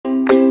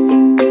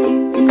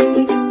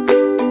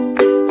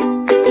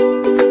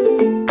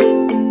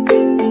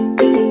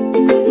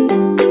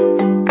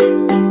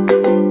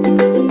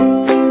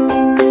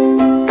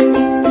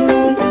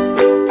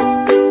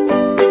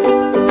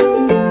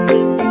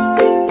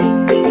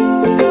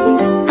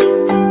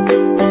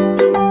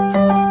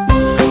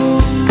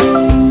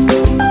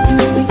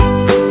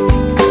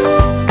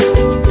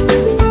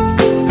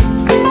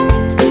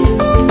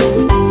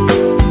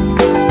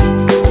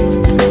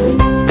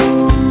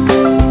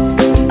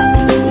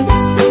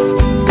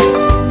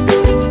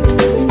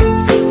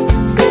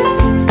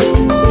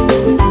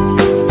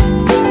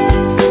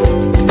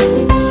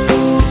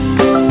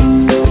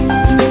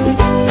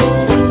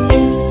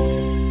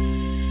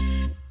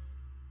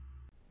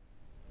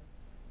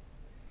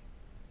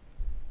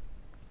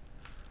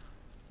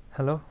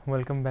Hello,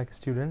 welcome back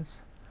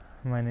students.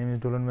 My name is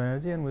Dolon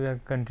Banerjee and we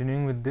are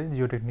continuing with the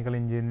Geotechnical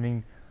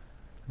Engineering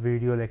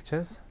video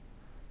lectures.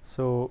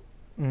 So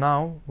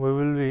now we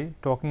will be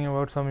talking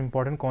about some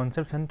important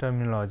concepts and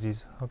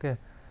terminologies. Okay,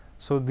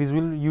 so these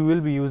you will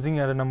be using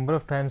at a number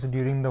of times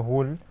during the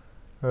whole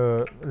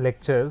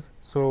lectures.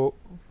 So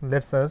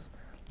let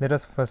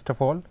us first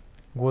of all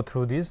go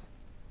through these.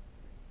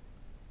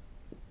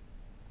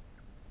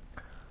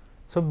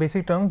 So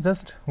basic terms,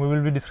 just we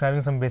will be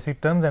describing some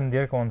basic terms and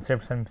their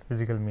concepts and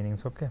physical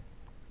meanings. Okay,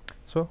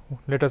 so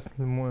let us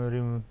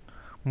move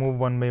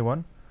one by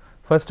one.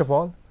 First of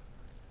all,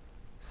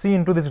 see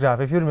into this graph.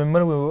 If you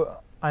remember,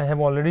 I have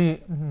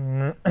already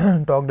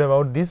talked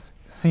about this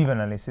sieve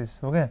analysis,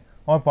 okay,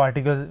 or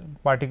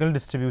particle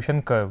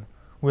distribution curve.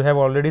 We have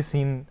already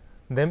seen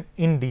them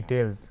in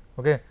details.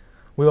 Okay,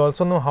 we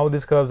also know how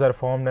these curves are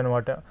formed and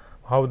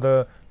how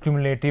the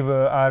cumulative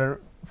are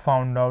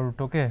found out.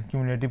 Okay,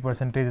 cumulative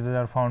percentages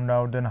are found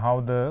out, then how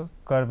the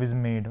curve is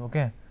made.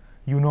 Okay,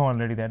 you know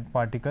already that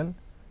particle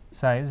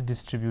size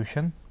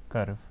distribution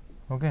curve.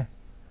 Okay,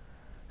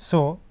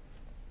 so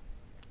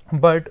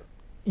but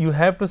you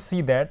have to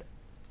see that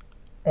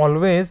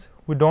always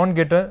we don't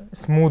get a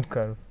smooth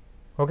curve.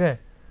 Okay,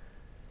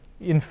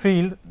 in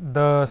field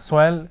the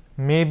soil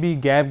may be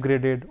gap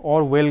graded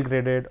or well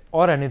graded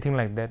or anything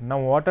like that. Now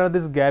what are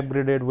this gap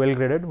graded, well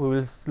graded? We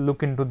will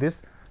look into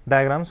this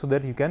diagram so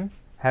that you can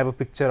have a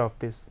picture of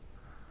this.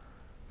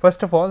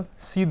 First of all,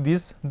 see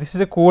this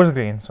is a coarse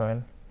grained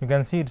soil. You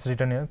can see it's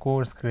written here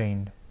coarse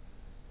grained.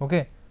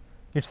 Okay,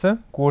 it's a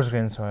coarse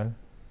grained soil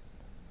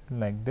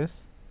like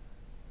this.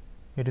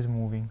 It is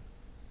moving.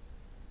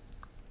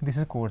 This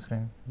is coarse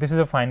grained. This is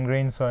a fine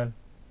grained soil.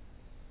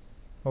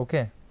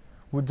 Okay,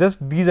 we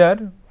just these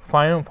are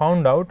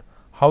found out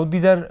how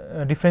these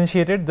are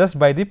differentiated just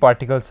by the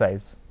particle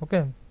size.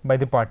 Okay, by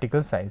the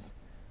particle size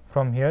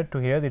from here to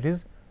here it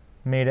is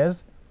made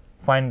as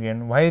fine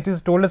grain. Why it is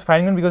told as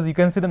fine grain? Because you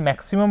can see the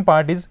maximum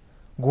part is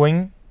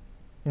going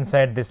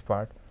inside this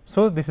part.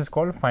 So this is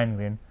called fine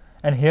grain.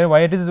 And here why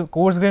it is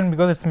coarse grain?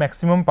 Because its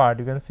maximum part,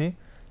 you can see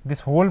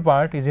this whole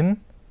part is in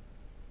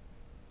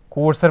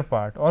coarser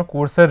part or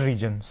coarser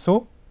region.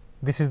 So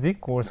this is the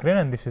coarse grain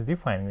and this is the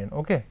fine grain.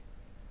 Okay,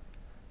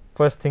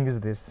 first thing is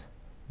this.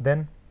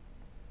 Then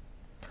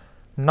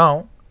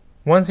now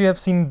once you have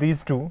seen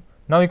these two,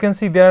 now you can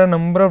see there are a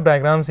number of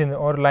diagrams in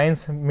or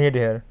lines made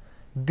here.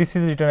 This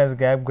is written as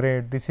gap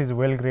grade, this is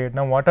well grade.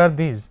 Now what are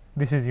these?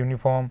 This is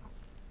uniform.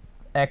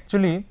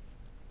 Actually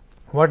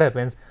what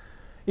happens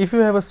if you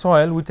have a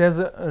soil which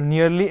has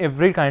nearly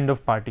every kind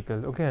of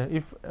particle. Okay,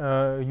 if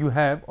you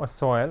have a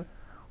soil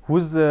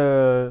whose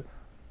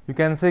you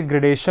can say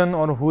gradation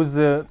or whose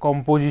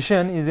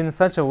composition is in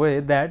such a way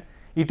that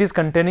it is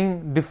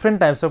containing different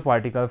types of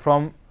particle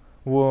from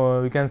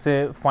you can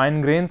say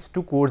fine grains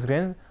to coarse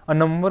grains. A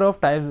number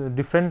of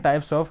different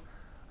types of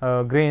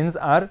grains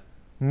are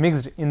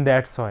mixed in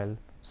that soil.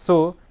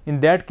 So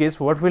in that case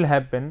what will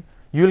happen,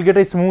 you will get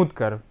a smooth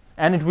curve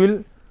and it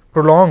will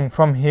prolong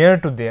from here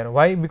to there.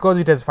 Why? Because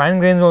it has fine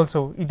grains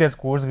also, it has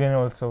coarse grain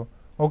also.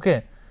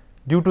 Okay,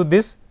 due to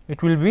this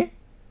it will be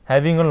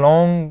having a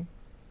long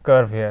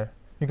curve here.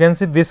 You can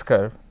see this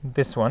curve,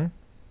 this one,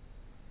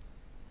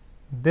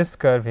 this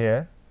curve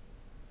here,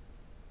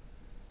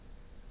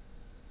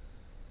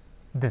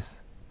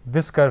 this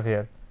curve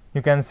here.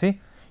 You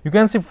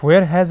can see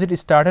where has it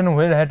started and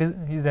where it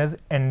has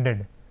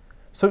ended.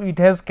 So it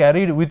has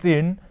carried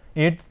within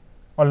it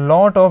a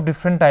lot of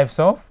different types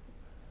of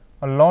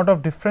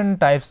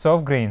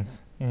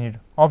grains in it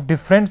of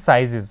different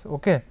sizes.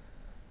 Okay,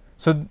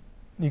 so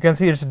you can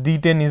see its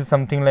D10 is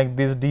something like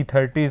this,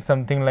 D30 is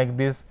something like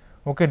this.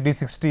 Okay,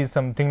 D60 is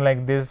something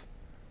like this.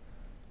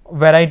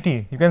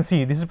 Variety, you can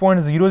see this is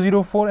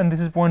 0.004 and this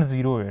is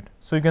 0.08.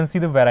 So you can see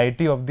the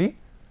variety of the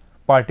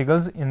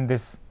particles in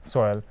this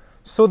soil.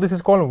 So this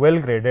is called well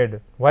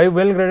graded. Why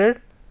well graded?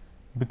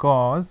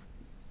 Because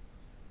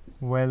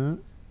well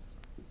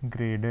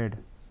graded.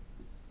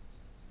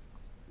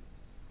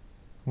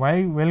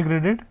 Why well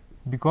graded?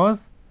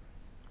 Because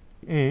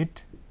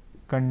it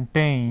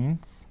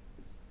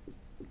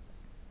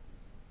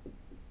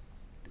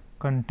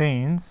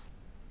contains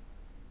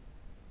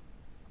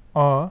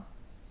a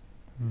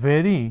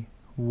very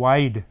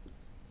wide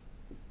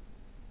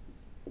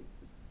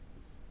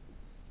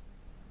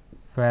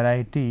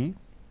variety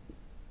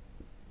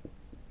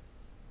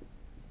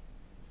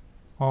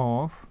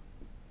of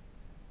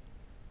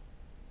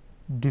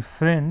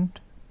different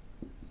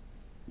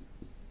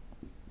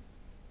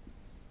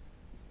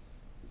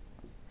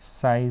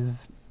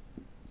sized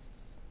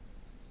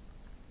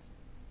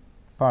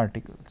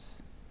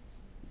particles.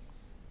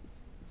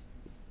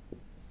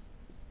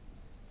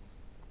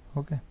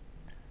 Okay,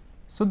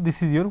 so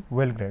this is your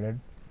well graded.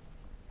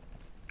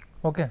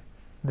 Okay,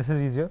 this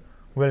is your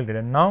well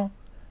graded. Now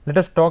let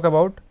us talk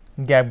about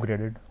gap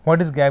graded.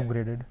 What is gap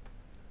graded?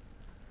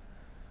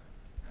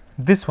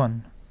 This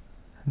one,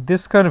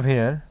 this curve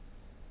here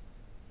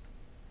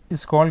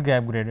is called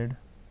gap graded.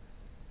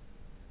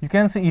 you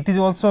can see it is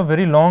also a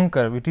very long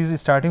curve. It is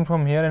starting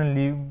from here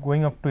and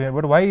going up to here,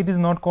 but why it is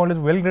not called as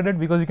well graded?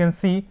 Because you can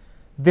see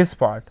this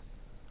part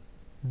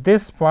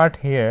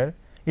here,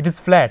 it is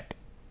flat.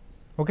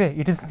 Okay,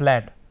 it is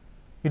flat.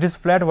 It is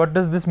flat. What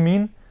does this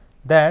mean?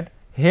 That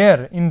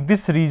here in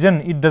this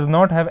region it does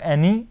not have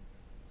any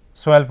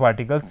soil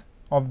particles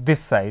of this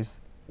size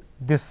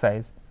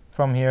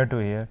from here to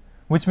here,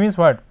 which means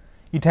what?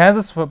 It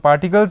has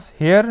particles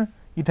here,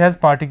 it has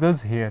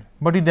particles here,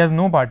 but it has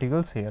no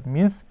particles here,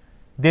 means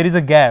there is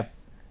a gap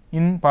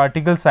in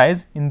particle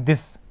size in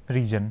this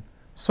region.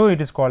 So,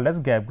 it is called as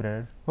gap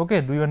graded.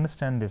 Okay, do you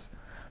understand this?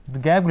 The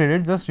gap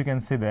graded, just you can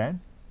say that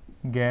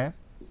gap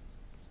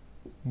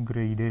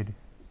graded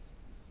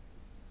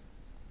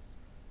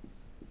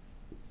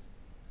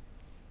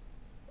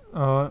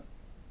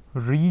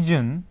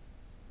region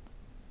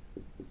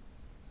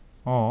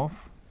of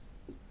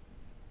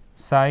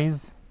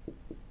size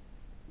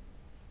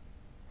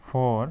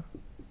for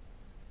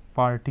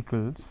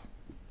particles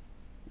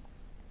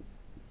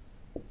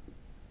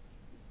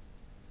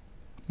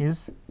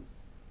is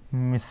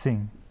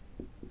missing.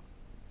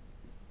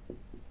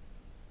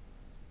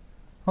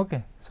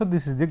 Okay, so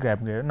this is the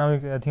gap graded. Now, I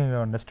think you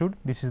have understood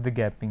this is the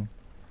gapping.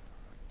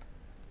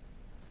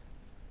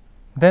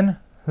 Then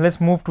let us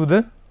move to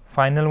the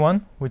final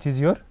one, which is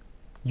your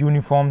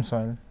uniform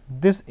soil.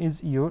 This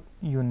is your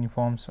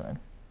uniform soil.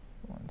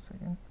 One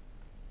second.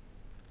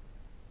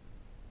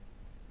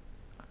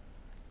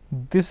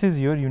 This is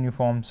your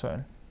uniform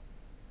soil.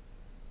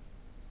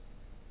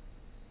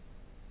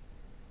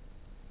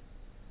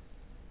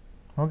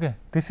 Okay,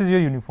 this is your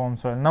uniform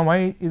soil. Now,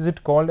 why is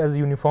it called as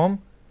uniform?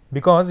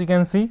 Because you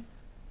can see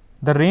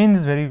the range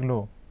is very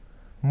low.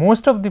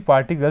 Most of the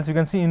particles you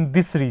can see in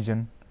this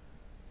region,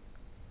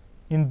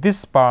 in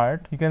this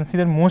part you can see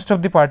that most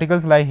of the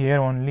particles lie here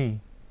only,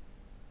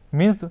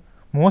 means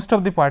most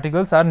of the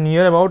particles are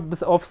near about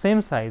this of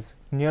same size.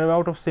 Near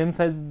about of same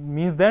size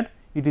means that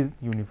it is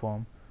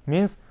uniform,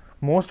 means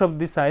most of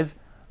the size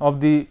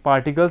of the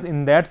particles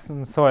in that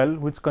soil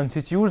which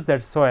constitutes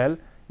that soil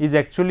is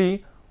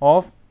actually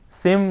of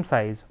same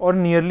size or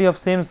nearly of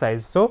same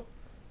size. So,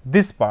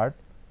 this part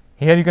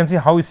here you can see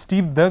how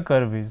steep the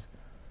curve is.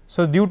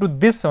 So, due to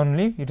this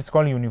only it is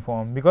called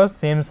uniform, because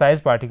same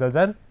size particles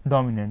are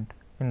dominant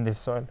in this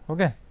soil.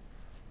 Okay.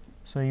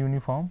 So,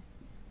 uniform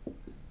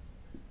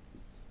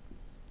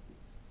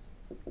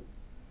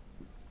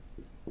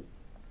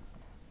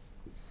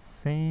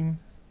same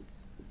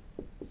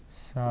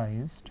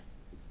sized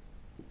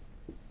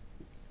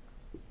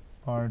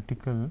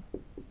particle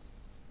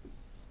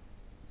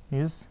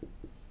is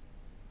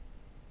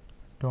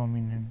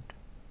dominant,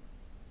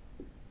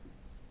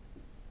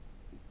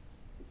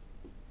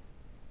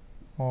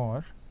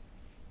 or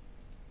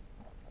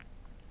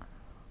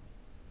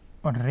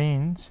a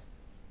range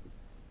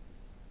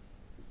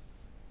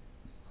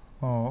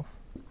of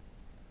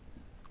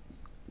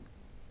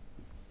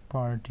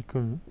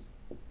particle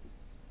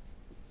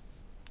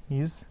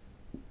is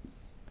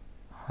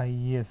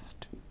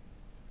highest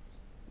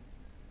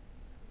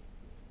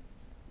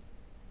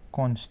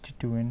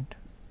constituent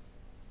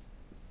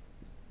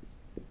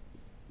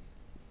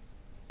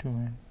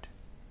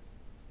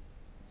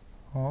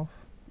of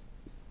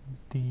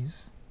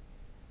these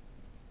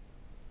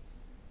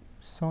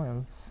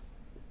soils.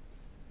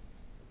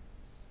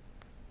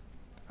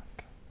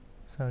 Okay.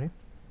 Sorry.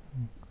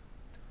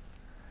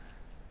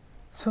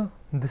 So,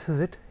 this is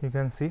it, you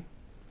can see,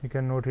 you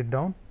can note it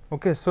down.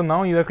 Okay. So,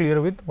 now you are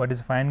clear with what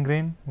is fine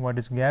grain, what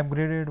is gap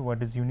graded,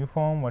 what is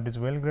uniform, what is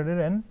well graded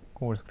and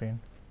coarse grain.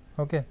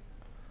 Okay.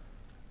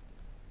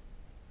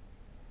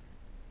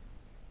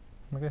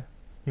 Okay.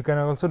 You can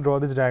also draw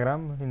this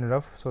diagram in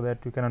rough, so that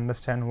you can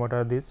understand what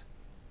are these.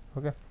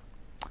 Okay.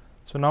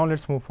 So, now let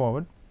us move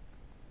forward.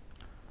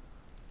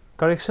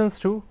 Corrections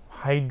to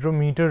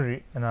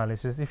hydrometer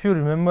analysis. If you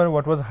remember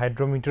what was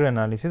hydrometer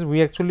analysis,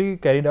 we actually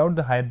carried out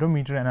the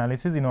hydrometer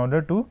analysis in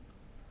order to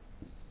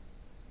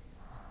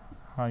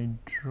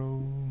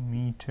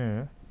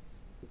hydrometer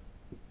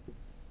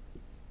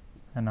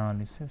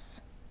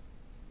analysis.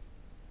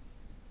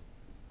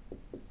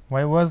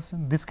 Why was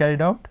this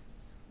carried out?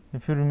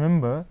 If you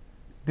remember,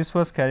 this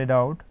was carried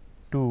out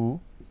to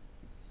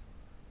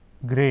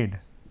grade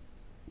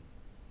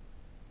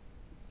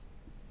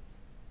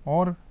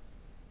or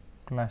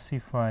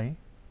classify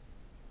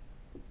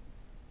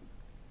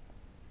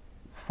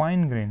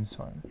fine grained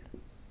soil.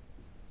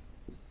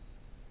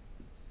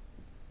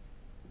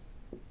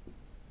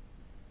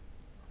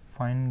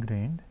 Fine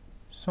grained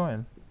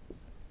soil.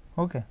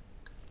 Okay.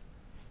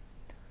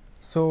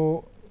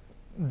 So,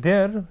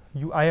 there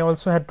I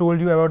also had told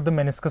you about the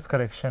meniscus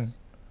correction.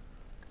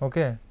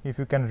 Okay, if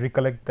you can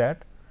recollect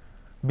that.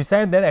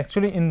 Beside that,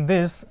 actually in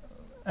this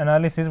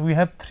analysis we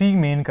have three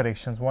main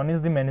corrections. One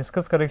is the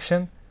meniscus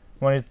correction,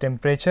 one is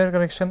temperature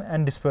correction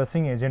and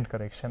dispersing agent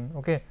correction.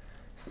 Okay,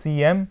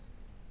 CM,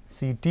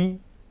 CT,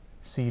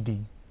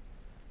 CD.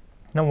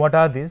 Now, what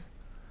are these?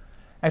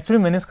 Actually,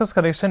 meniscus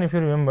correction, if you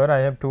remember, I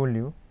have told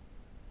you,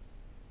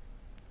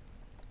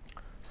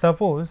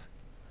 suppose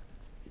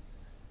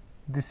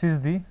this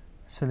is the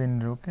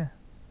cylinder, okay,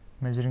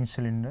 measuring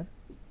cylinder,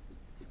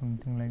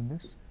 something like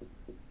this.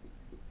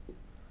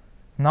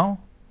 Now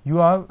you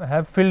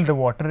have filled the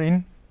water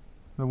in.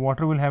 The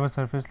water will have a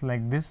surface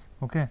like this,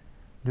 okay,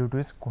 due to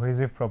its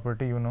cohesive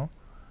property, you know.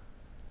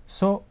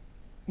 So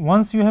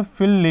once you have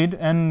filled it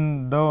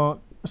and the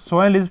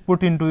soil is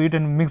put into it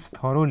and mixed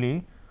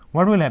thoroughly,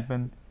 what will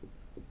happen?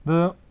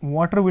 The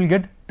water will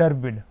get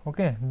turbid,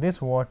 okay.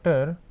 This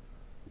water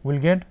will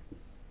get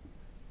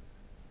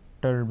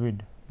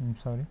turbid. I'm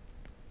sorry.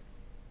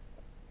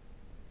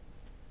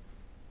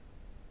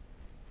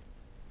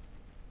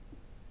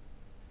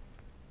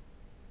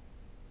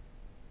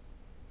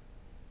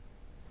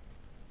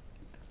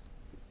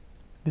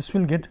 This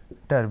will get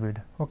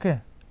turbid, okay.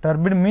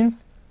 Turbid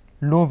means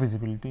low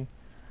visibility.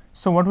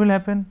 So what will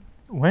happen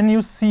when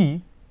you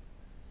see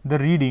the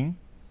reading?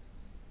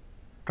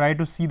 Try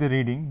to see the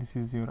reading. This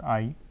is your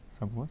eye,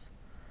 suppose.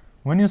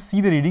 When you see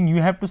the reading, you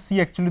have to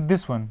see actually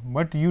this one,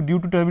 but you, due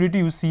to turbidity,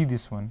 you see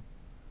this one.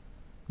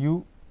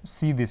 You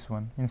see this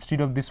one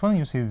instead of this one.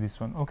 You see this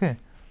one, okay.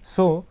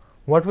 So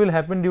what will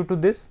happen due to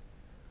this?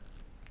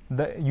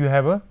 You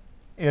have a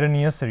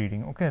erroneous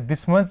reading, okay.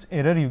 This much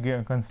error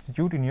you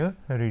constitute in your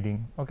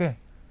reading, okay.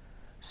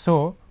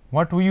 So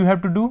what you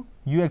have to do?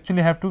 You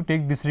actually have to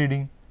take this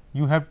reading.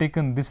 You have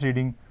taken this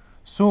reading.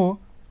 So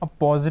a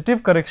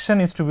positive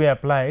correction is to be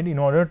applied in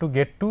order to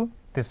get to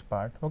this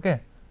part,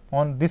 okay.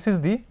 On this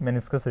is the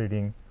meniscus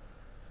reading.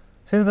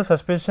 Since the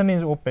suspension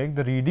is opaque,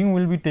 the reading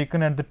will be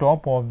taken at the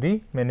top of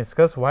the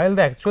meniscus, while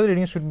the actual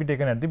reading should be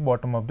taken at the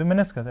bottom of the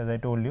meniscus. As I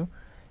told you,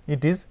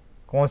 it is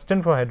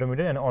constant for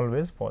hydrometer and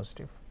always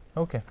positive,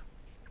 okay.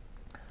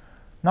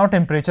 Now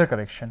temperature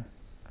correction.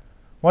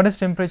 What is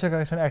temperature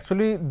correction?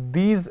 Actually,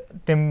 these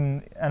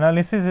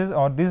analyses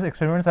or these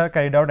experiments are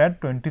carried out at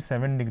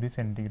 27 degrees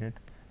centigrade.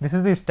 This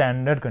is the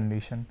standard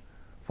condition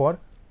for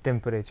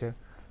temperature,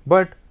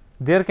 but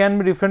there can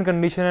be different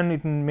condition, and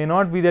it may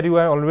not be that you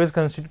are always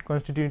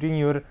constituting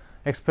your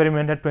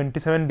experiment at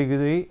 27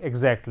 degree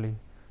exactly.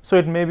 So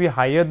it may be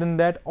higher than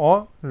that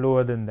or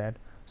lower than that.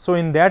 So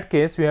in that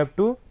case, you have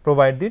to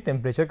provide the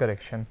temperature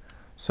correction.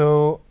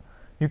 So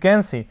you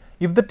can see,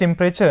 if the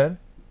temperature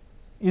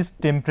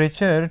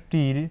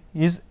T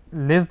is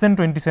less than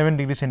 27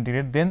 degree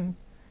centigrade, then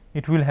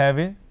it will have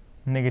a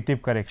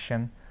negative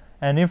correction,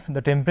 and if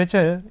the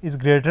temperature is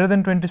greater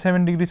than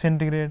 27 degree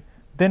centigrade,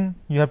 then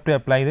you have to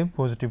apply the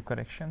positive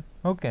correction,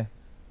 okay.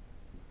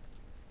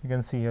 You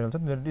can see here also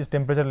that is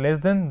temperature less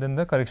than, then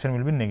the correction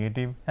will be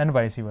negative, and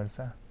vice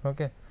versa,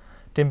 okay.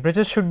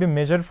 Temperature should be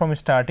measured from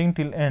starting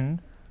till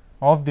end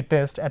of the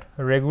test at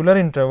regular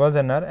intervals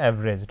and are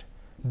averaged.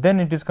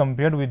 Then it is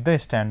compared with the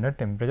standard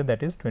temperature,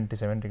 that is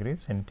 27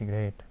 degrees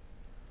centigrade.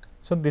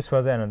 So this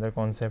was another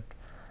concept.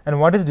 And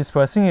what is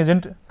dispersing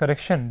agent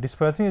correction?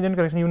 Dispersing agent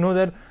correction, you know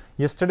that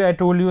yesterday I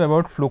told you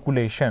about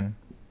flocculation.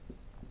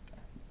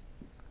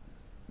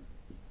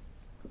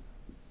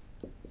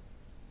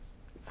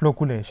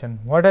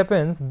 Flocculation. What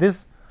happens?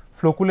 This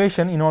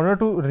flocculation, in order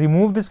to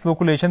remove this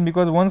flocculation,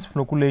 because once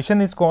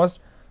flocculation is caused,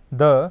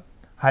 the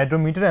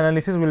hydrometer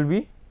analysis will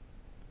be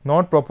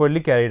not properly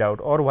carried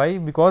out. Or why?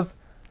 Because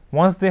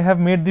once they have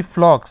made the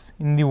flocks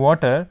in the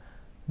water,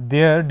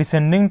 their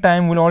descending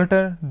time will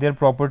alter, their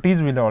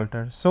properties will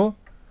alter. So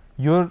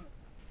your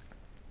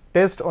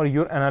test or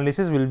your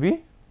analysis will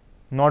be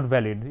not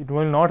valid, it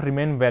will not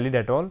remain valid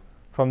at all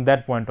from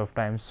that point of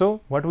time.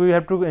 So what we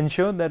have to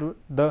ensure that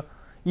the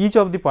each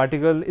of the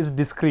particle is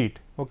discrete,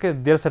 okay,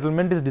 their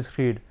settlement is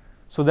discrete,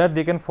 so that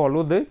they can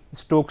follow the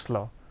Stokes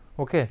law,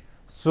 okay.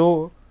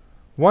 So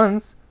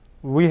once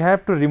we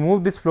have to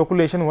remove this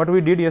flocculation, what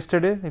we did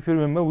yesterday, if you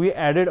remember, we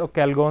added a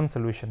Calgon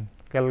solution,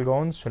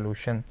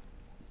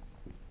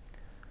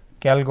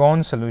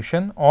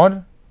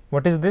 or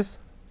what is this?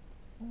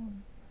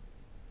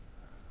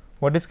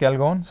 What is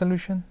Calgon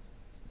solution?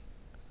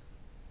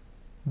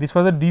 This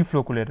was a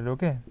deflocculator,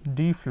 okay,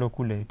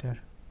 deflocculator,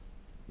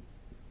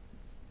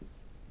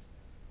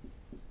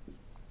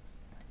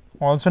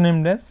 also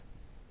named as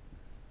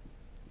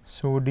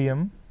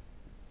sodium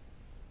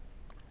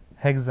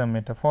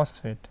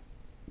hexametaphosphate,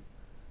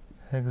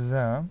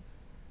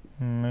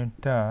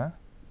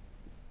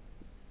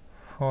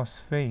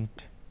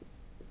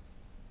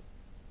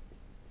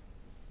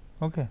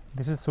 okay,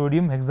 this is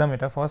sodium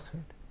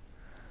hexametaphosphate.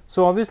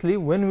 So obviously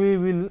when we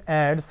will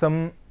add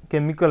some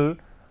chemical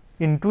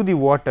into the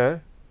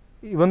water,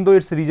 even though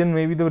its region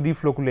may be the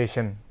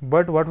deflocculation,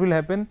 but what will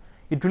happen?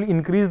 It will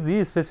increase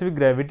the specific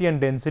gravity and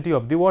density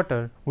of the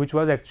water, which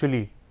was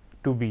actually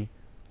to be,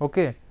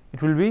 okay,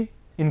 it will be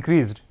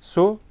increased.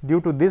 So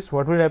due to this,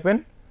 what will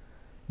happen?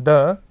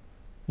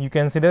 You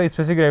can see the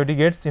specific gravity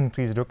gets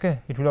increased, okay,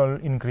 it will all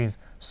increase.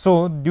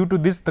 So due to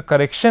this, the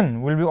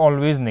correction will be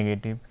always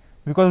negative,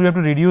 because we have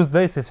to reduce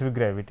the specific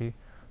gravity.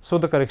 So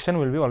the correction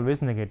will be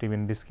always negative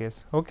in this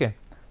case, okay.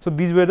 So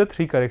these were the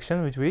three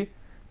corrections which we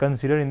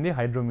consider in the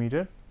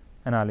hydrometer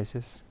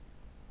analysis.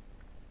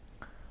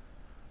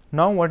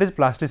 Now what is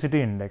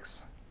plasticity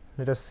index?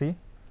 Let us see.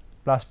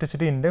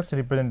 Plasticity index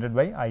represented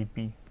by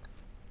IP.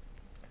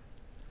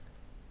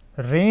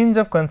 range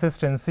of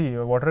consistency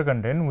or water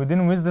content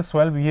within which the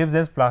soil behaves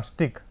as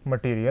plastic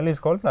material is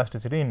called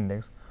plasticity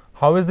index.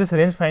 How is this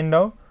range found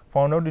out?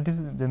 It is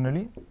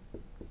generally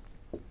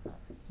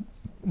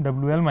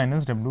WL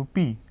minus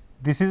WP.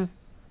 This is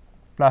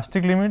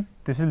plastic limit,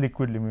 this is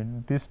liquid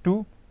limit. These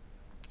two,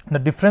 the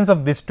difference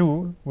of these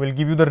two will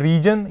give you the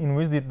region in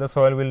which the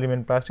soil will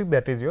remain plastic,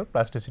 that is your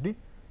plasticity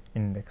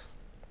index.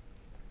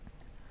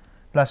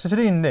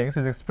 Plasticity index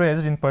is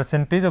expressed in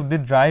percentage of the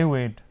dry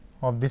weight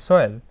of the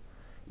soil.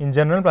 In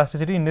general,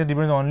 plasticity index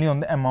depends only on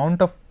the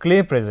amount of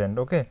clay present.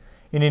 Okay.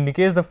 It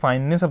indicates the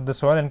fineness of the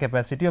soil and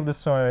capacity of the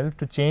soil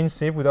to change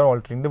shape without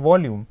altering the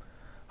volume.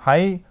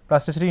 High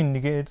plasticity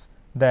index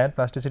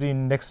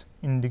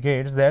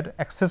indicates that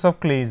excess of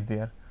clay is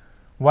there.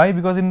 Why?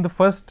 Because in the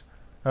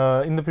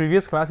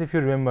previous class, if you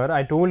remember,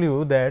 I told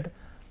you that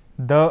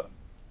the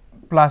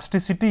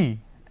plasticity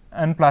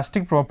and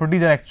plastic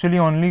properties are actually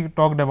only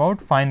talked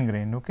about fine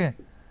grained. Okay.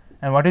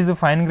 And what is the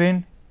fine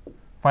grained?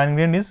 Fine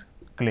grained is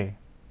clay.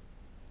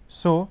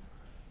 So,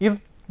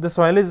 if the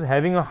soil is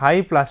having a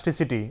high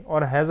plasticity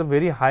or has a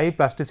very high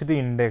plasticity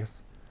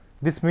index,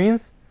 this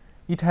means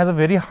it has a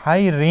very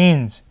high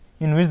range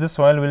in which the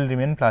soil will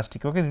remain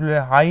plastic. Okay. It will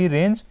have a high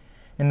range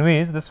in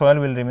which the soil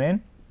will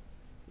remain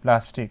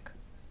plastic.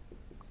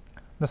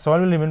 The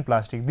soil will remain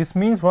plastic. This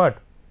means what?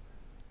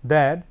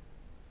 That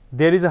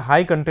there is a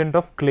high content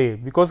of clay,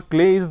 because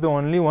clay is the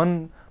only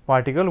one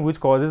particle which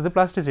causes the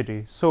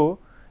plasticity. So,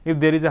 if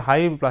there is a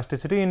high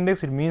plasticity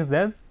index, it means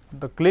that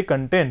the clay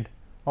content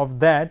of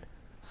that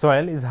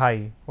soil is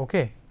high.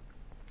 Okay.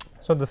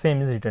 So, the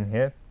same is written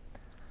here.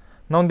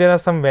 Now, there are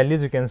some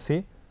values you can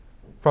see.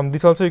 From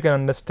this also you can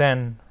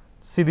understand.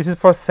 See, this is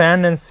for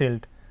sand and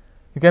silt.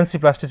 You can see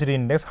plasticity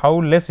index, how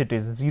less it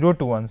is, 0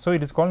 to 1. So,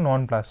 it is called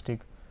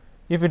non-plastic.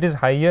 If it is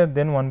higher,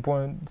 then 1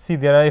 point, see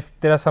if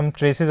there are some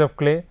traces of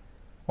clay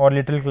or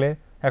little clay,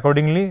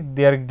 accordingly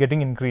they are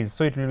getting increased.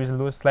 So, it will be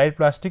low, slight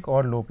plastic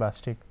or low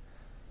plastic.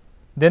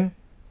 Then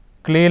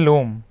clay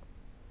loam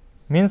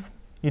means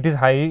it is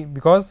high,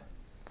 because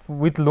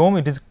with loam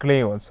it is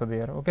clay also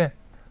there. Okay.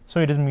 So,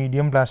 it is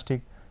medium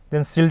plastic.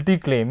 Then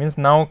silty clay means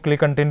now clay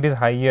content is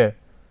higher.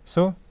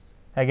 So,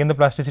 again the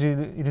plasticity,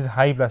 it is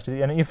high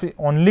plasticity, and if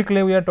only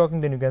clay we are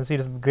talking, then you can see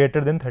it is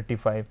greater than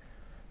 35,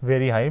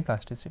 very high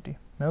plasticity.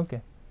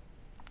 Okay.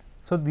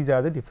 So, these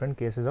are the different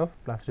cases of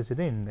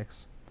plasticity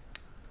index.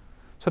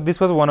 So, this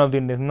was one of the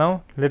index.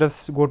 Now, let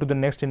us go to the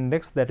next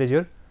index, that is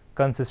your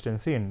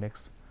consistency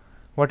index.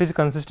 What is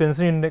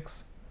consistency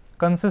index?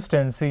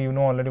 Consistency, you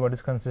know already what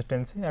is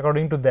consistency.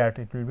 According to that,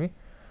 it will be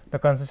the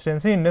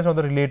consistency index, or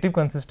the relative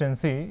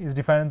consistency is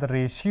defined as the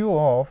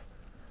ratio of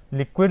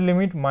liquid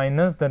limit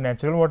minus the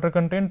natural water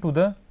content to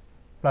the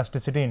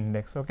plasticity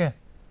index. Okay.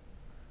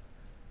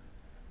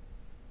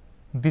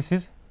 This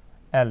is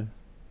L,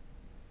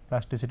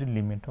 plasticity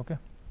limit. Okay.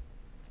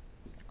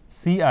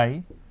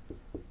 Ci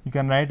you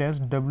can write as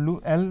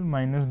WL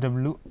minus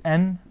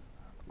WN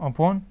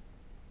upon,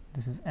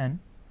 this is N,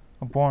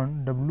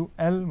 upon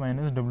WL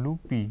minus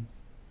WP.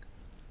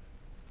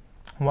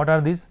 What are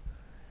these?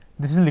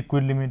 This is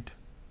liquid limit.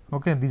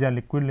 Okay. These are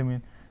liquid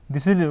limit.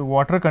 This is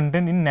water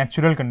content in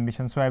natural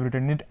condition. So, I have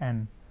written it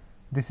N.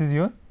 This is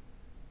your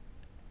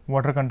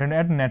water content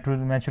at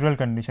natural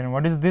condition.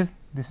 What is this?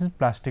 This is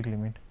plastic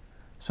limit.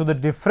 So, the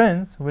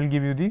difference will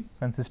give you the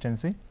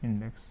consistency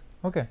index.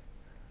 Okay.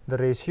 The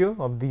ratio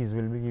of these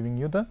will be giving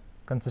you the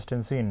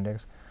consistency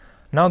index.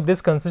 Now, this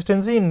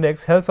consistency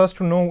index helps us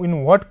to know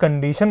in what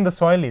condition the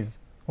soil is.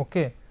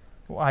 Okay.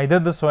 Either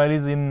the soil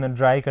is in a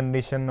dry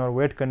condition or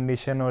wet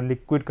condition or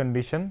liquid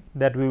condition,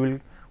 that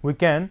we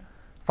can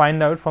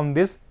find out from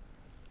this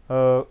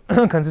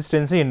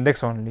consistency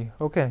index only.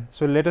 Okay.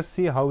 So, let us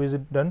see how is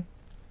it done.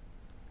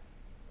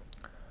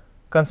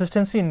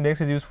 Consistency index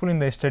is useful in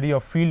the study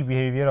of field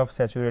behavior of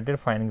saturated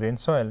fine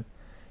grained soil.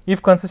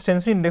 If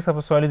consistency index of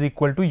a soil is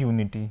equal to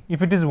unity,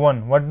 if it is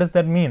 1, what does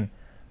that mean?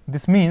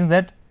 This means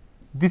that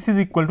this is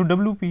equal to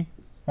WP.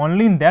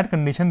 Only in that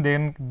condition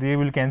then they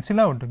will cancel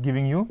out,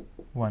 giving you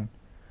 1.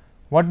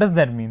 What does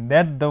that mean?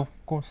 That the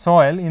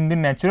soil in the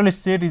natural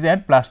state is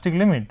at plastic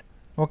limit.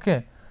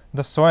 Okay.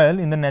 The soil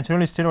in the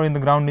natural state or in the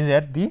ground is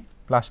at the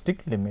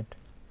plastic limit.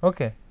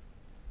 Okay.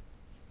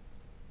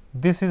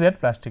 This is at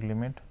plastic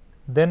limit.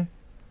 Then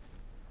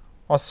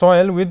a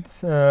soil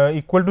with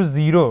equal to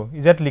 0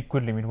 is at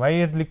liquid limit. Why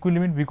at liquid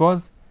limit?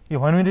 Because if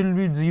when it will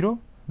be 0,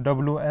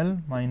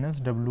 WL minus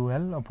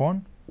WL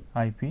upon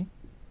IP.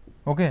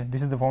 Okay.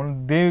 This is the formula.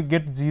 They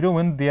get 0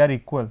 when they are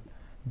equal.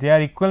 They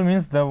are equal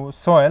means the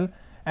soil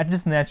at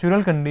its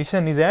natural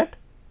condition is at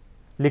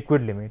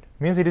liquid limit,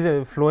 means it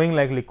is flowing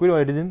like liquid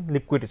or it is in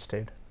liquid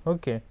state.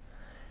 Okay.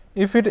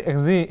 If it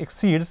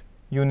exceeds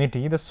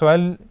unity, the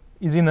soil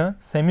is in a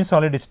semi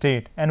solid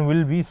state and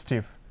will be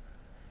stiff.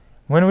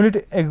 When will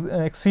it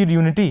exceed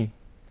unity?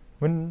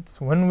 When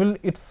will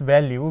its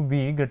value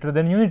be greater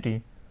than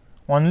unity?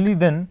 Only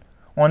then,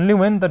 only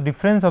when the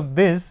difference of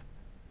this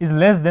is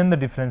less than the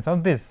difference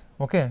of this.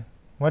 Okay.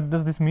 What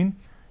does this mean?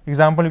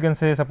 Example, you can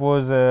say,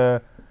 suppose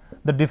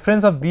the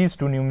difference of these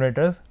two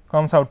numerators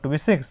comes out to be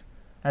 6,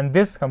 and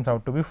this comes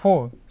out to be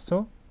 4.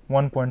 So,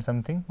 1 point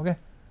something. Okay.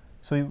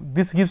 So,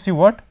 this gives you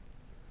what?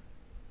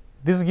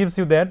 This gives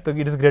you that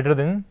it is greater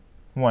than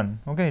 1.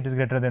 Okay. It is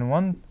greater than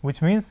 1,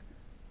 which means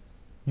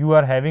you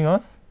are having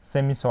a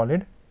semi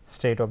solid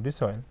state of the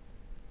soil.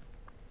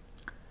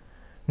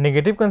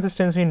 Negative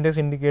consistency index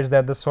indicates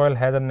that the soil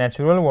has a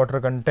natural water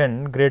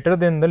content greater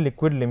than the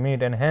liquid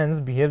limit and hence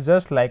behaves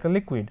just like a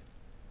liquid.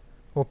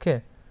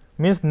 Okay.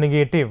 Means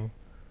negative.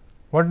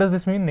 What does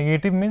this mean?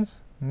 Negative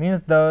means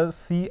the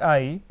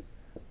Ci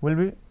will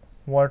be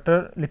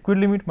water liquid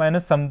limit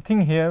minus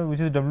something here which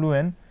is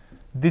Wn.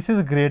 This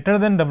is greater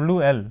than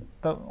Wl.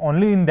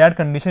 Only in that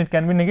condition it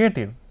can be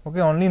negative. Okay,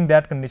 only in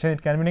that condition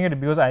it can be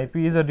negative, because Ip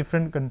is a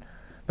different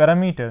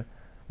parameter.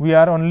 We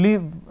are only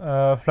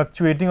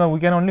fluctuating, or we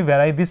can only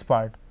vary this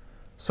part.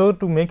 So,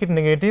 to make it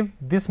negative,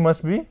 this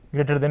must be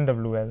greater than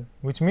Wl,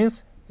 which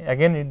means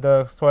again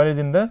the soil is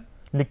in the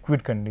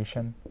liquid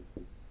condition.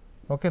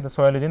 Okay, the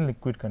soil is in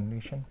liquid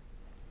condition.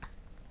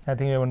 I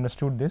think you have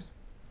understood this.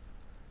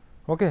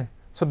 Okay.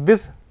 So,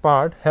 this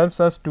part helps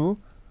us to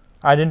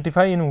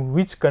identify in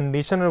which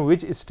condition or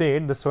which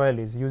state the soil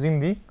is using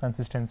the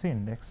consistency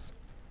index.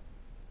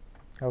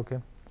 Okay.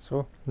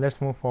 So, let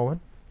us move forward.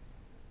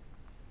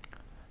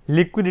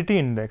 Liquidity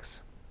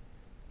index.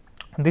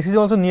 This is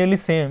also nearly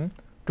same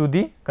to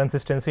the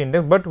consistency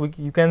index, but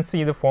you can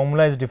see the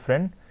formula is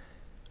different.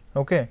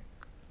 Okay.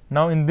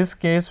 Now, in this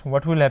case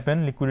what will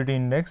happen? Liquidity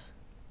index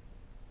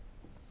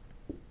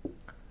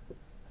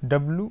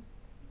Wn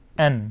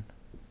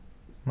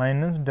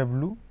minus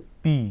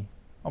Wp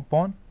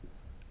upon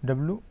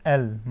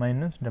Wl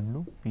minus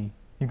Wp.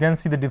 You can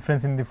see the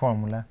difference in the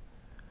formula.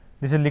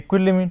 This is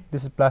liquid limit,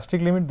 this is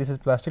plastic limit, this is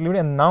plastic limit,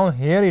 and now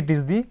here it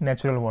is the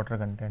natural water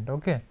content.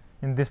 Okay,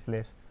 in this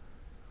place.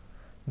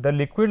 The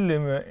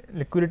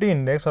liquidity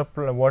index or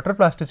water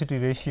plasticity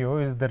ratio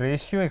is the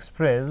ratio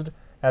expressed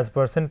as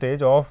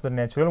percentage of the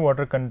natural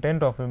water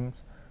content of a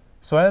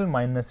soil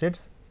minus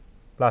its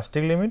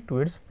plastic limit to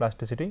its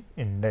plasticity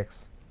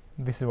index.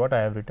 This is what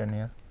I have written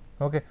here.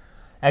 Okay.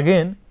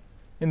 Again,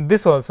 in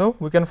this also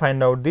we can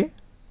find out the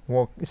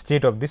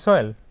state of the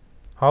soil.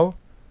 How?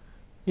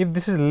 If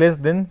this is less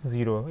than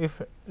 0,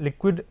 if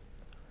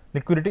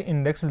liquidity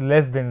index is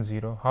less than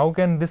 0, how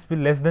can this be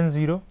less than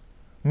 0?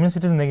 Means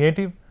it is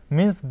negative,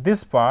 means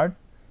this part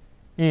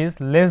is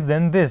less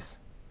than this,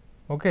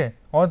 okay,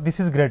 or this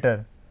is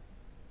greater,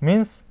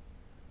 means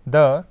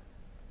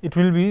it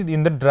will be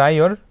in the dry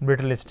or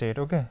brittle state.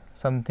 Okay.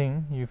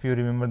 Something, if you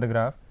remember the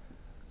graph,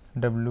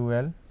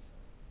 Wl,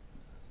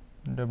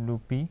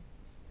 Wp,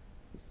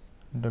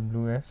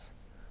 Ws,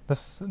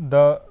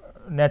 the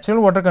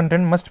natural water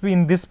content must be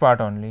in this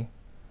part only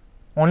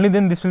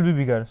then this will be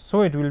bigger.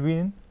 So, it will be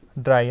in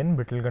dry and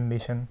brittle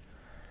condition.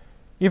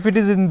 If it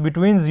is in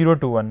between 0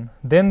 to 1,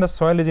 then the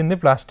soil is in the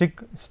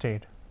plastic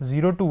state.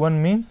 0 to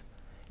 1 means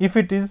if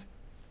it is,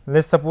 let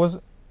us suppose,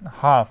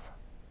 half.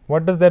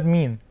 What does that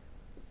mean?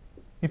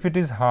 If it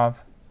is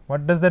half,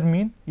 what does that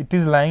mean? It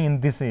is lying in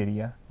this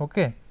area.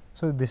 Okay.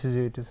 So, this is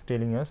it is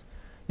telling us.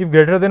 If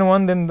greater than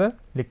 1, then the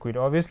liquid.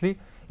 Obviously,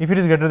 if it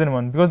is greater than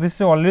 1, because this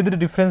is already the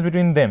difference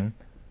between them.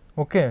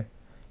 Okay.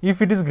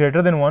 If it is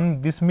greater than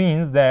 1, this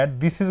means that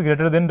this is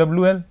greater than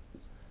Wl.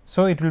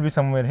 So, it will be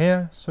somewhere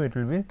here. So, it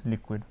will be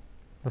liquid.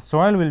 The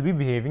soil will be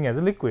behaving as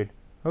a liquid.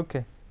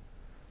 Okay.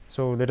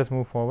 So, let us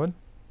move forward.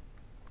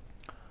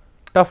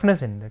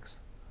 Toughness index.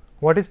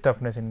 What is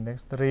toughness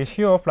index? The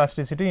ratio of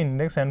plasticity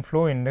index and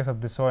flow index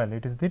of the soil.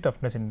 It is the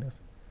toughness index.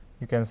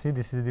 You can see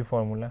this is the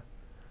formula.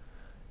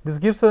 This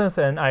gives us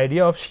an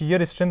idea of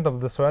shear strength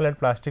of the soil at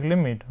plastic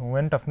limit.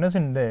 When toughness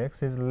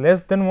index is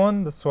less than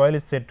 1, the soil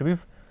is said to be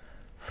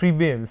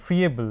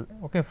friable,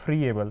 okay,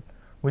 friable,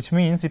 which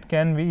means it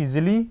can be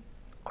easily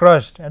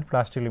crushed at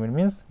plastic limit,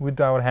 means with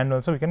our hand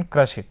also we can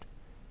crush it.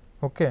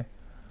 Okay.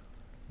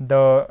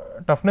 The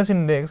toughness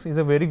index is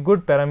a very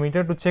good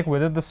parameter to check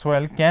whether the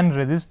soil can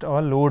resist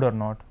a load or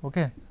not.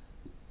 Okay.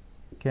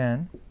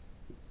 Can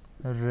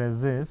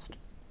resist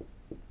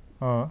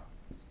a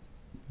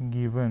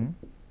given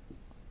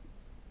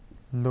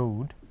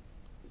load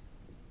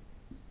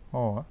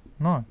or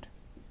not.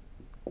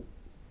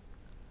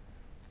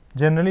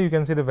 Generally, you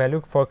can see the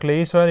value for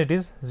clayey soil it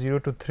is 0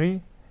 to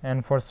 3,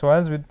 and for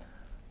soils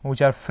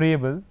which are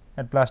friable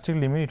at plastic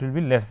limit it will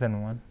be less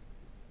than 1.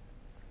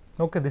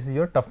 Okay, this is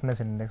your toughness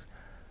index,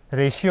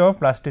 ratio of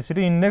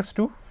plasticity index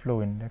to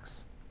flow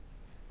index.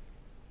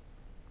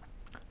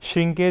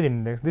 Shrinkage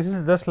index, this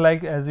is just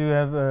like as you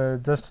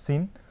have just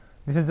seen,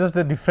 this is just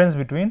the difference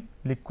between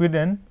liquid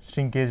and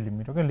shrinkage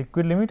limit. Okay,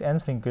 liquid limit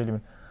and shrinkage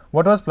limit.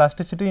 What was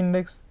plasticity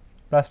index?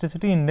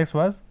 Plasticity index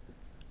was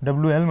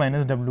Wl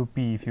minus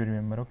Wp, if you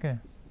remember. Okay,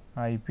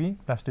 Ip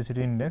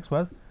plasticity index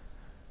was,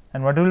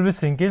 and what will be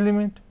shrinkage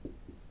limit?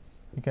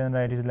 You can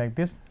write it like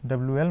this,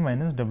 Wl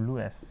minus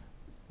Ws.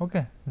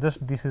 Okay,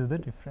 just this is the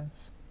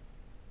difference.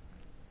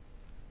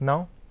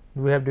 Now,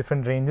 we have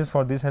different ranges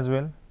for this as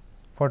well.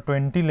 For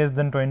 20 less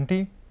than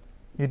 20,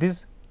 it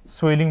is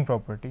swelling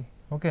property.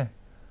 Okay,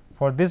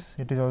 for this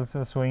it is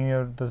also showing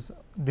your the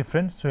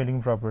different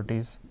swelling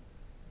properties.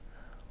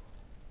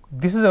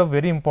 this is a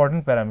very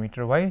important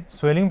parameter. Why?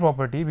 Swelling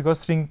property,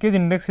 because shrinkage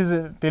index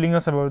is telling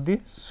us about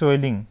the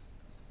swelling,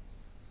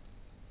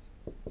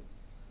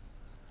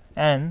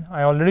 and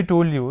I already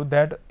told you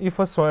that if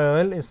a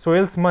soil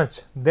swells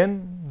much,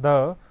 then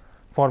the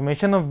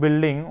formation of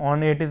building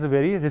on it is a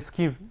very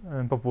risky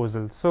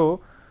proposal.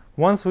 So,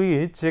 once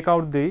we check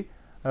out the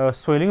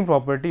swelling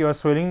property or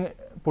swelling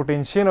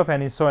potential of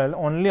any soil,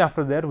 only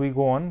after that we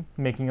go on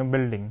making a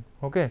building.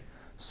 Okay.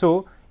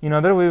 So, in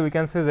other way we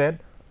can say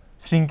that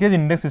shrinkage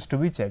index is to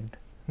be checked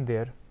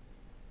there.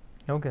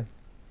 Okay.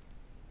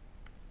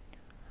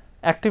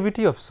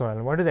 Activity of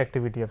soil. What is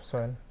activity of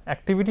soil?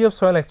 Activity of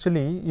soil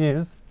actually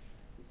is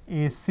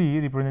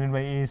AC, represented by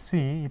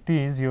AC. It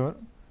is your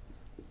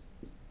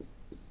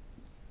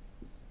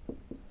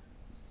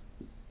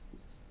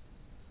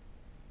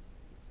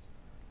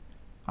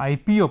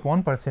IP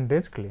upon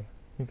percentage clay.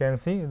 You can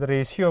see the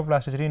ratio of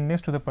plasticity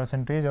index to the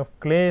percentage of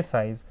clay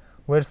size,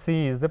 where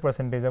C is the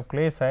percentage of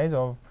clay size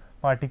of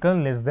particle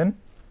less than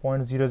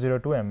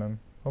 0.002 mm.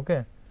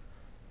 Okay.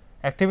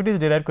 Activity is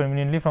derived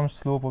conveniently from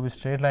slope of a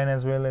straight line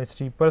as well. A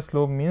steeper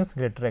slope means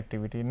greater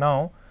activity.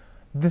 Now,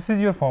 this is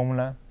your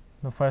formula,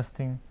 the first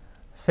thing.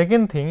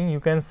 Second thing, you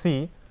can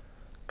see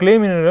clay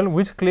mineral,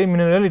 which clay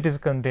mineral it is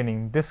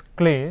containing. This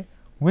clay,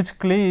 which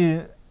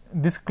clay,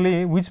 this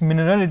clay, which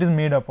mineral it is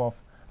made up of.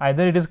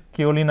 Either it is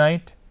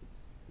kaolinite,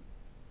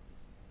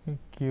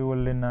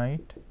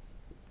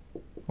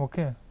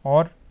 okay,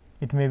 or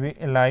it may be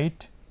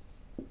elite,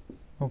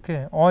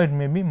 okay, or it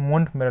may be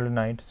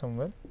montmorillonite,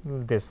 somewhere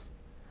this,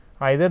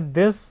 either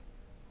this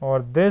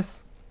or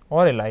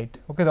elite.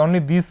 Okay, only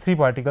these three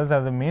particles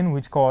are the main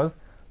which cause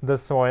the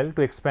soil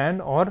to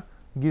expand or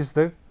gives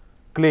the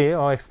clay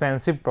or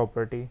expansive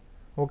property.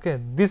 Okay,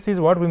 this is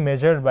what we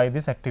measured by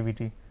this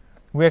activity.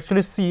 We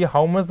actually see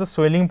how much the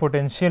swelling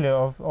potential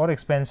of or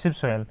expansive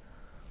soil,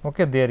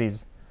 okay, there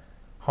is,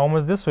 how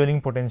much the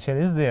swelling potential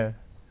is there.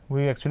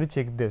 We actually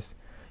check this.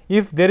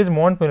 If there is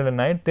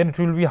montmorillonite, then it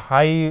will be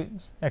high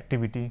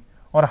activity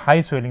or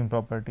high swelling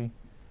property,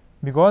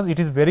 because it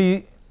is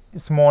very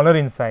smaller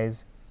in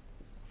size.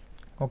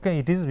 Okay,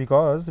 it is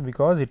because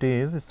it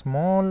is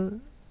small.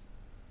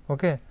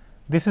 Okay,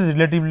 this is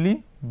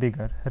relatively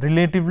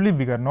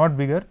bigger, not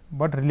bigger,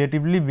 but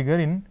relatively bigger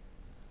in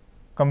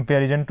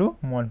comparison to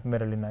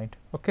montmorillonite.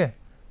 Okay.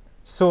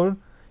 So,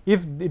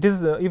 if it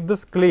is if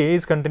this clay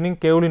is containing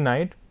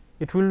kaolinite,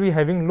 it will be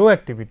having low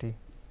activity,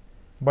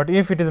 but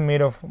if it is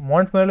made of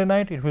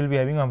montmorillonite, it will be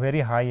having a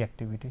very high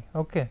activity.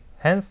 Okay.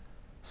 Hence,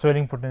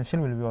 swelling potential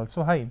will be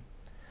also high.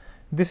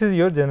 This is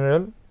your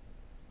general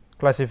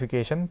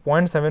classification.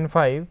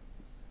 0.75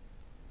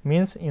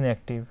 means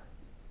inactive,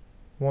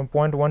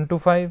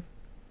 1.125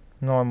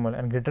 normal,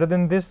 and greater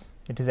than this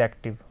it is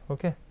active.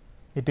 Okay.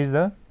 It is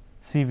the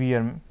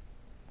severe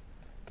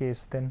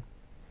case. Then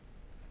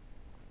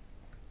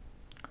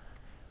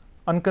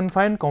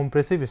unconfined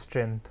compressive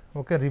strength,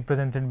 okay,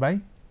 represented by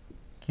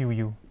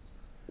QU.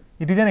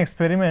 It is an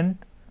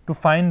experiment to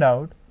find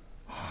out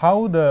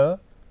how the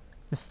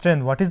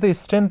strength, what is the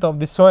strength of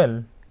the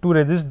soil to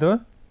resist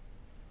the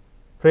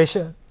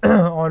pressure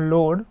or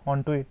load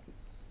onto it.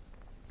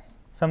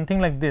 Something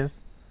like this,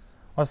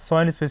 a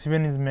soil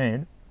specimen is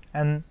made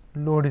and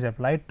load is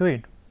applied to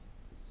it.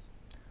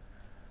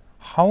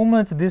 How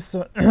much this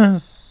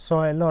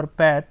soil or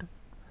pat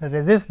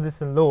resists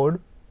this load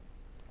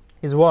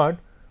is what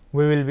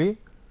we will be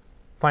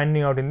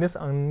finding out in this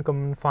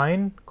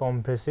unconfined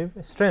compressive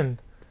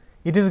strength.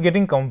 It is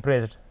getting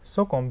compressed,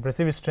 so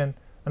compressive strength.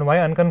 And why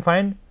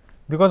unconfined?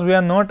 Because we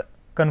are not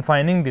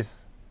confining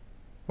this.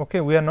 Okay,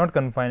 we are not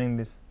confining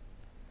this,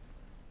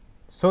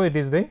 so it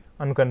is the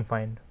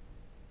unconfined.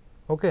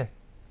 Okay.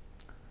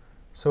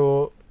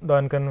 So, the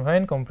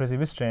unconfined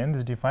compressive strength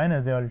is defined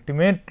as the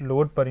ultimate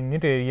load per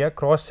unit area,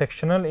 cross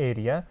sectional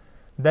area,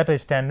 that a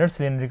standard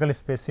cylindrical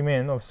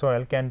specimen of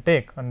soil can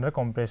take under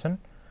compression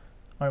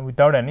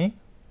without any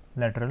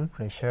lateral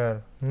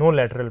pressure. No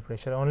lateral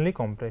pressure, only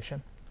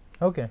compression.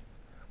 Okay.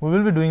 We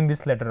will be doing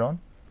this later on,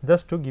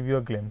 just to give you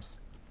a glimpse.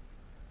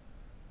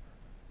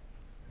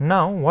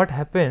 Now, what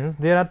happens?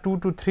 There are 2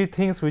 to 3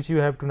 things which you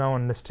have to now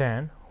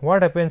understand.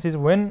 What happens is,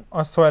 when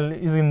a soil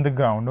is in the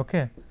ground,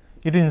 okay,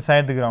 it is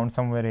inside the ground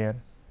somewhere here,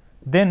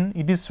 then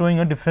it is showing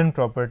a different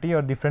property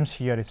or different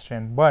shear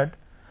strength. But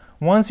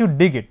once you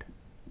dig it,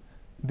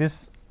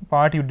 this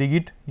part you dig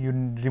it, you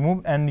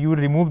remove, and you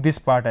remove this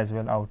part as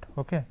well out.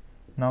 Okay.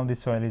 Now, this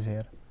soil is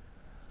here.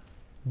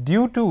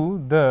 Due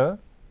to the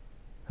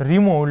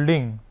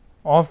remolding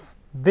of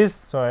this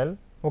soil,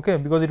 okay,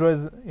 because it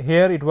was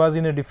here, it was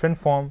in a different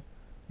form,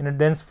 in a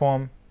dense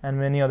form, and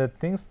many other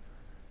things.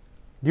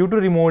 Due to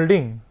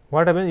remolding,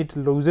 what happens? It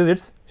loses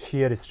its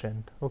shear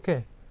strength.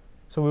 Okay.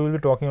 So, we will be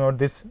talking about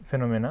this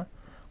phenomena.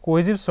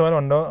 Cohesive soil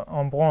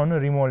upon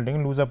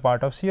remolding lose a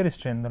part of shear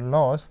strength. The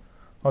loss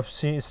of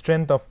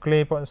strength of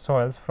clay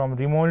soils from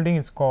remolding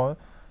is caused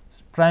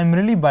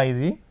primarily by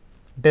the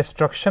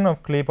destruction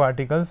of clay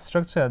particles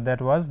structure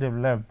that was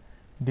developed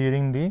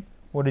during the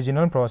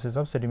original process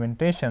of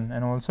sedimentation,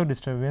 and also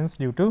disturbance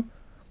due to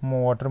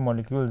water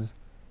molecules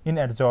in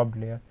adsorbed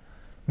layer.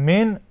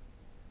 Main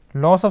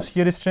loss of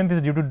shear strength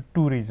is due to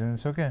two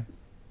reasons. Okay,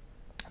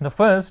 the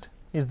first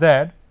is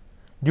that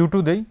due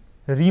to the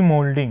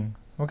remolding,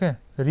 okay,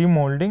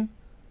 remolding,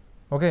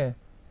 okay,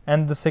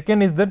 and the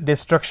second is the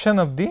destruction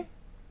of the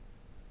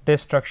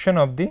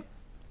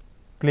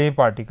clay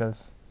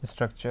particles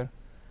structure.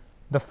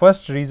 The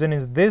first reason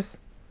is this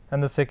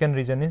and the second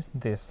reason is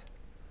this.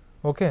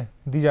 Okay,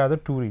 these are the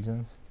two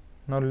reasons.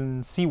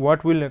 Now see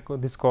what will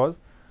this cause.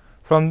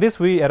 From this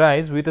we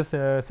arise with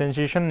a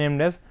sensation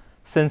named as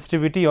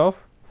sensitivity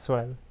of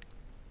soil.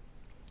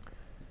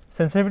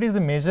 Sensitivity is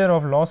the measure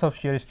of loss of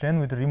shear strength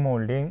with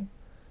remolding.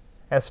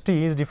 St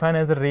is defined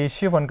as the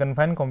ratio of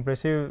unconfined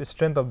compressive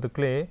strength of the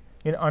clay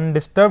in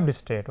undisturbed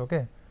state,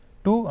 okay,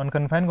 to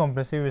unconfined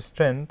compressive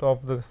strength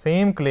of the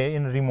same clay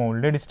in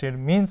remolded state,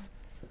 means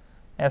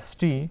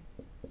St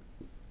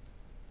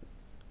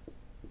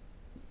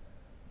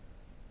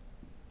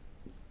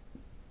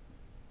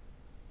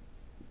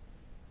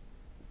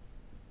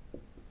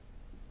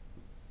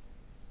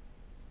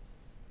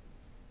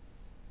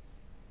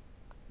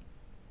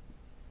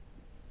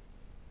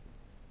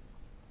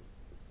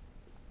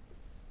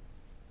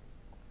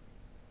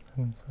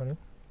sorry,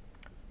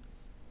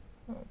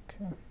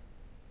 okay,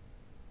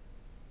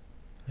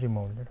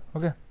 remolded,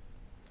 okay,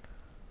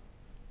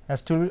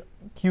 as to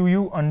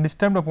Qu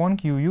undisturbed upon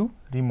Qu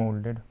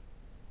remolded.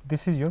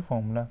 This is your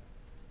formula.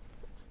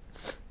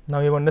 Now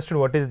you have understood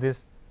what is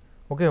this.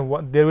 Okay,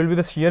 what there will be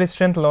the shear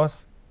strength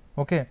loss.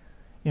 Okay,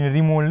 in a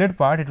remolded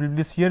part it will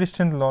be shear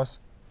strength loss.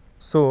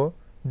 So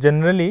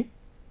generally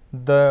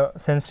the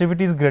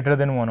sensitivity is greater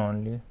than 1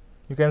 only.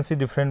 You can see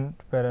different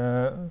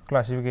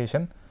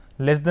classification.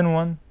 Less than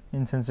 1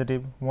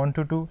 insensitive, 1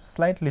 to 2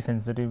 slightly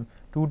sensitive,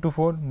 2 to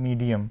 4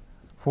 medium,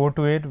 4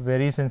 to 8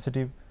 very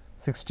sensitive,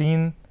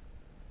 16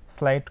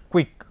 slight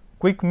quick.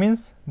 Quick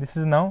means this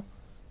is now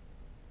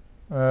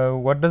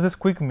what does this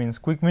quick means?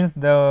 Quick means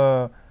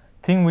the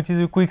thing which is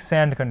a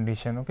quicksand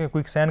condition. Okay,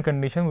 quicksand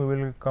condition we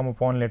will come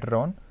upon later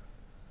on.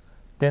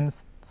 Then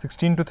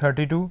 16 to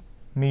 32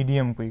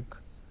 medium quick,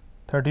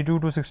 32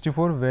 to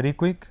 64 very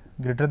quick,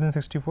 greater than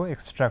 64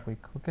 extra quick.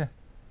 Okay,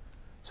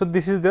 so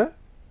this is the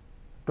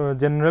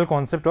general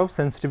concept of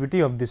sensitivity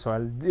of the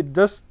soil. It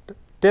just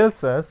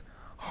tells us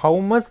how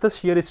much the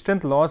shear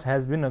strength loss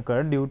has been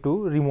occurred due to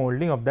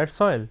remolding of that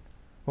soil.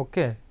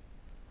 Okay,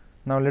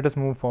 now let us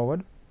move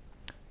forward.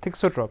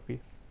 Thixotropy.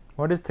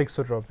 What is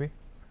thixotropy?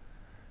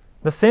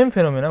 The same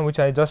phenomena which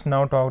I just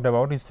now talked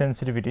about is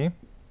sensitivity.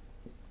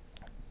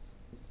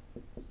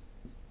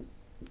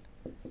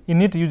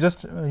 In it you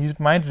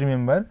might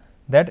remember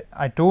that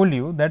I told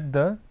you that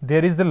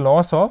there is the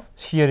loss of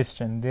shear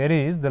strength. There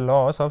is the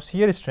loss of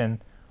shear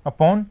strength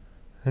upon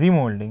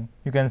remolding.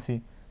 You can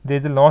see there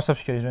is a loss of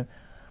shear strength,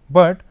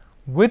 but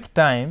with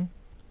time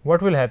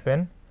what will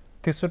happen?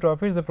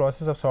 Thixotropy is the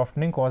process of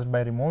softening caused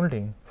by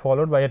remolding,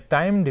 followed by a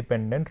time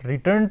dependent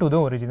return to the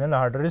original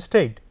harder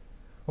state.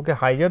 Okay,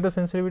 higher the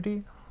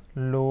sensitivity,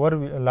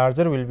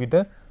 larger will be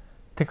the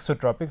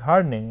thixotropic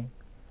hardening.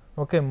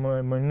 Okay,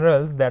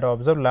 minerals that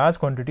absorb large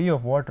quantity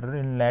of water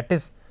in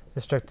lattice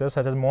structures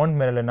such as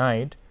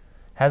montmorillonite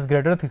has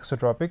greater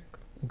thixotropic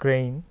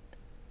grain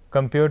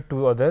compared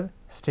to other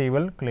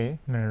stable clay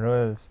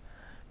minerals.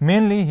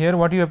 Mainly here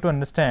what you have to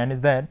understand is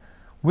that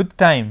with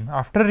time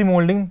after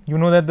remolding you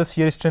know that the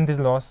shear strength is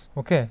lost,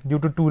 okay, due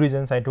to two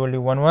reasons I told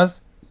you. One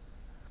was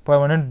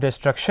permanent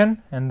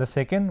destruction and the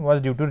second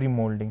was due to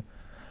remolding.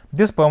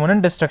 This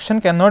permanent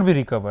destruction cannot be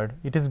recovered,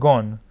 it is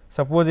gone.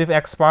 Suppose if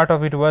x part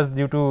of it was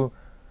due to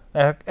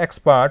x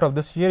part of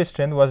the shear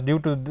strength was due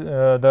to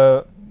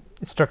the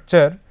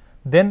structure,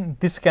 then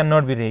this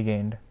cannot be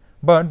regained,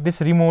 but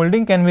this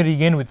remolding can be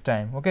regained with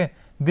time. Okay,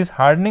 this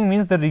hardening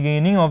means the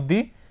regaining of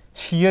the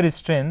shear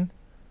strength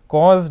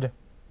caused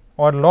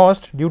or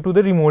lost due to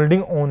the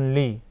remolding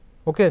only.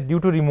 Okay, due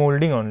to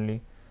remolding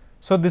only.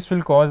 So this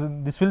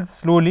will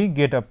slowly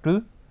get up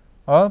to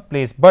a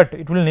place, but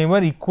it will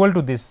never equal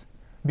to this,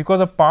 because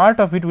a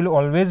part of it will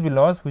always be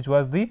lost which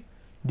was the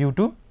due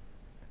to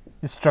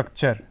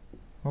structure.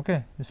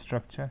 Okay,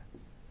 structure,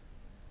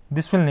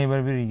 this will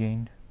never be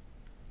regained.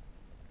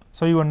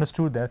 So you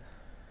understood that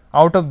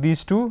out of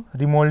these two,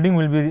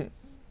 remolding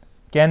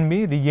can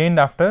be regained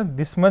after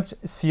this much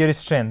shear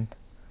strength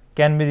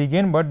can be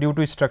regained, but due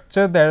to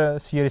structure the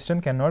shear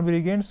strength cannot be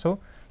regained. So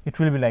it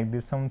will be like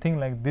this, something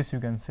like this you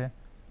can say.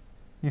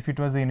 If it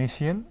was the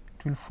initial,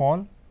 it will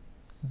fall,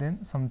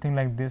 then something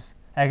like this.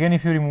 Again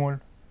if you remold,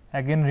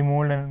 again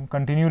remold and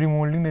continue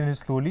remolding, then it will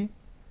slowly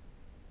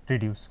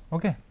reduce.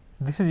 Okay,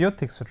 this is your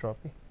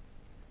thixotropy.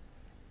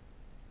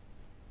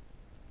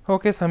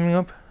 Okay, summing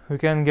up, we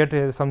can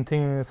get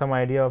some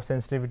idea of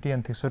sensitivity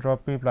and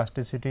thixotropy,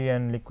 plasticity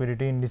and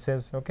liquidity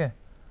indices. Okay,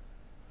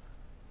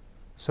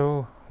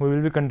 so we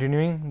will be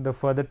continuing the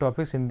further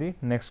topics in the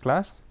next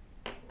class.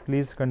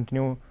 Please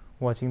continue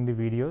watching the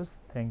videos.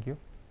 Thank you.